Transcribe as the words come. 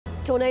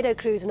Tornado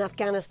crews in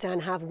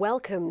Afghanistan have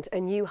welcomed a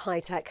new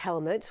high-tech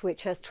helmet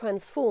which has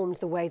transformed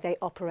the way they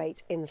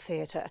operate in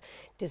theatre.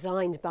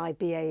 Designed by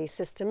BAE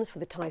Systems for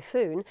the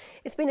Typhoon,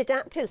 it's been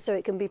adapted so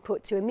it can be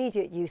put to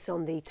immediate use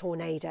on the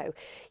Tornado.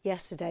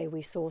 Yesterday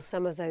we saw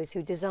some of those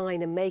who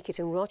design and make it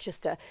in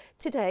Rochester.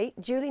 Today,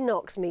 Julie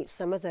Knox meets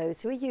some of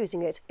those who are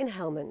using it in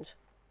Helmand.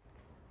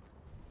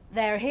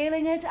 They're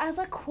hailing it as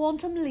a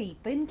quantum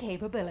leap in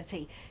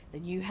capability. The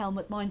new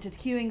helmet-mounted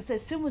queuing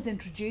system was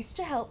introduced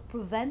to help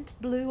prevent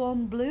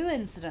blue-on-blue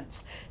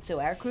incidents, so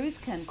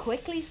aircrews can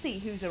quickly see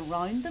who's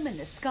around them in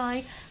the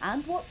sky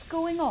and what's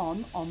going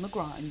on the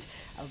ground.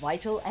 A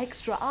vital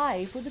extra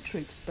eye for the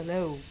troops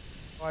below.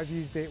 I've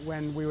used it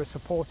when we were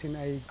supporting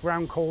a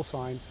ground call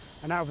sign,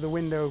 and out of the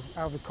window,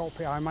 out of the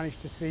cockpit, I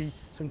managed to see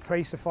some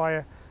tracer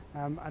fire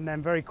and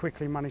then very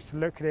quickly managed to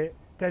look at it,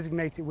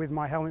 designate it with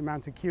my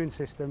helmet-mounted queuing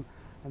system,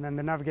 and then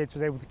the navigator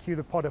was able to cue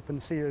the pod up and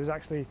see there was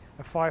actually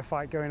a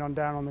firefight going on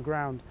down on the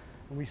ground.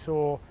 And we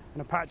saw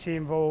an Apache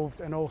involved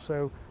and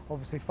also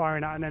obviously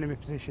firing at an enemy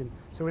position.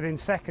 So within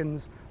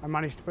seconds, I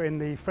managed to put in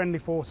the friendly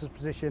forces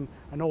position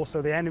and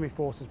also the enemy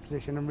forces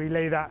position and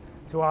relay that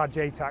to our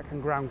JTAC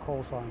and ground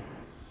call sign.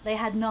 They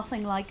had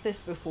nothing like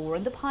this before,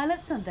 and the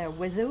pilots and their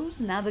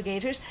wizzos,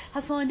 navigators,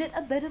 have found it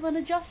a bit of an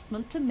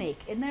adjustment to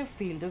make in their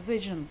field of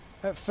vision.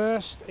 At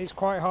first, it's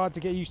quite hard to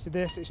get used to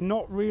this. It's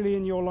not really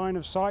in your line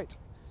of sight.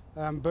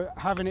 But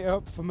having it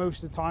up for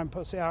most of the time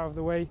puts it out of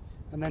the way,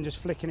 and then just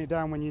flicking it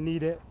down when you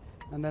need it.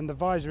 And then the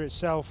visor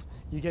itself,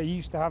 you get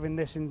used to having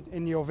this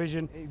in your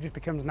vision. It just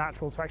becomes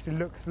natural to actually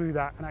look through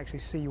that and actually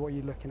see what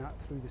you're looking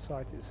at through the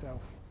sight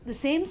itself. The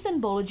same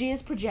symbology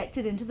is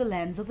projected into the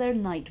lens of their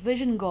night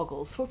vision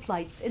goggles for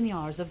flights in the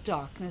hours of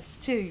darkness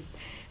too.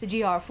 The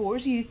GR4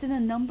 is used in a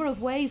number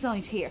of ways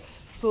out here.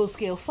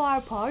 Full-scale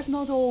firepower is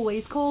not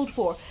always called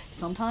for.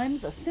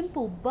 Sometimes a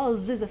simple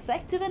buzz is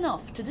effective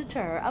enough to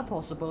deter a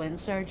possible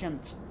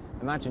insurgent.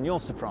 Imagine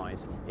your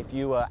surprise if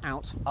you were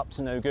out up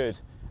to no good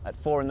at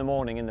 4 in the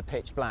morning in the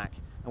pitch black,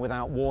 and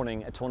without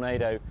warning a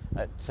tornado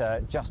at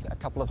just a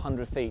couple of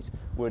 100 feet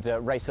would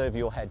race over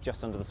your head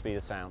just under the speed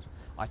of sound.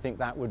 I think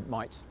that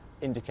might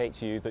indicate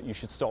to you that you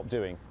should stop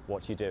doing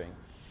what you're doing.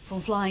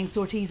 From flying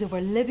sorties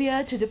over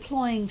Libya to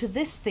deploying to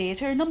this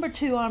theatre, No.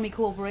 2 Army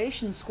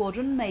Cooperation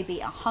Squadron may be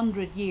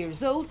 100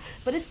 years old,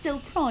 but is still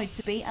proud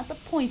to be at the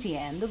pointy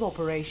end of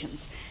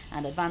operations.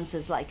 And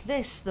advances like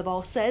this, the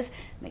boss says,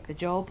 make the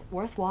job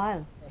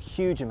worthwhile. A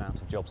huge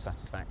amount of job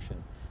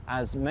satisfaction,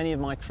 as many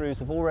of my crews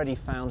have already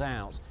found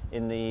out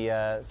in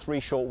the 3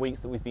 short weeks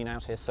that we've been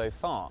out here so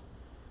far.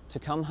 To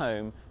come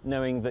home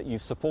knowing that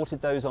you've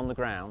supported those on the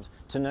ground,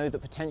 to know that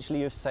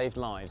potentially you've saved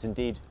lives,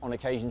 indeed on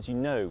occasions you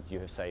know you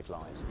have saved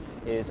lives,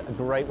 is a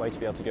great way to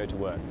be able to go to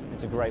work.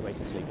 It's a great way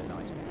to sleep at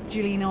night.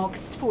 Julie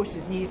Knox,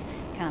 Forces News,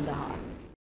 Kandahar.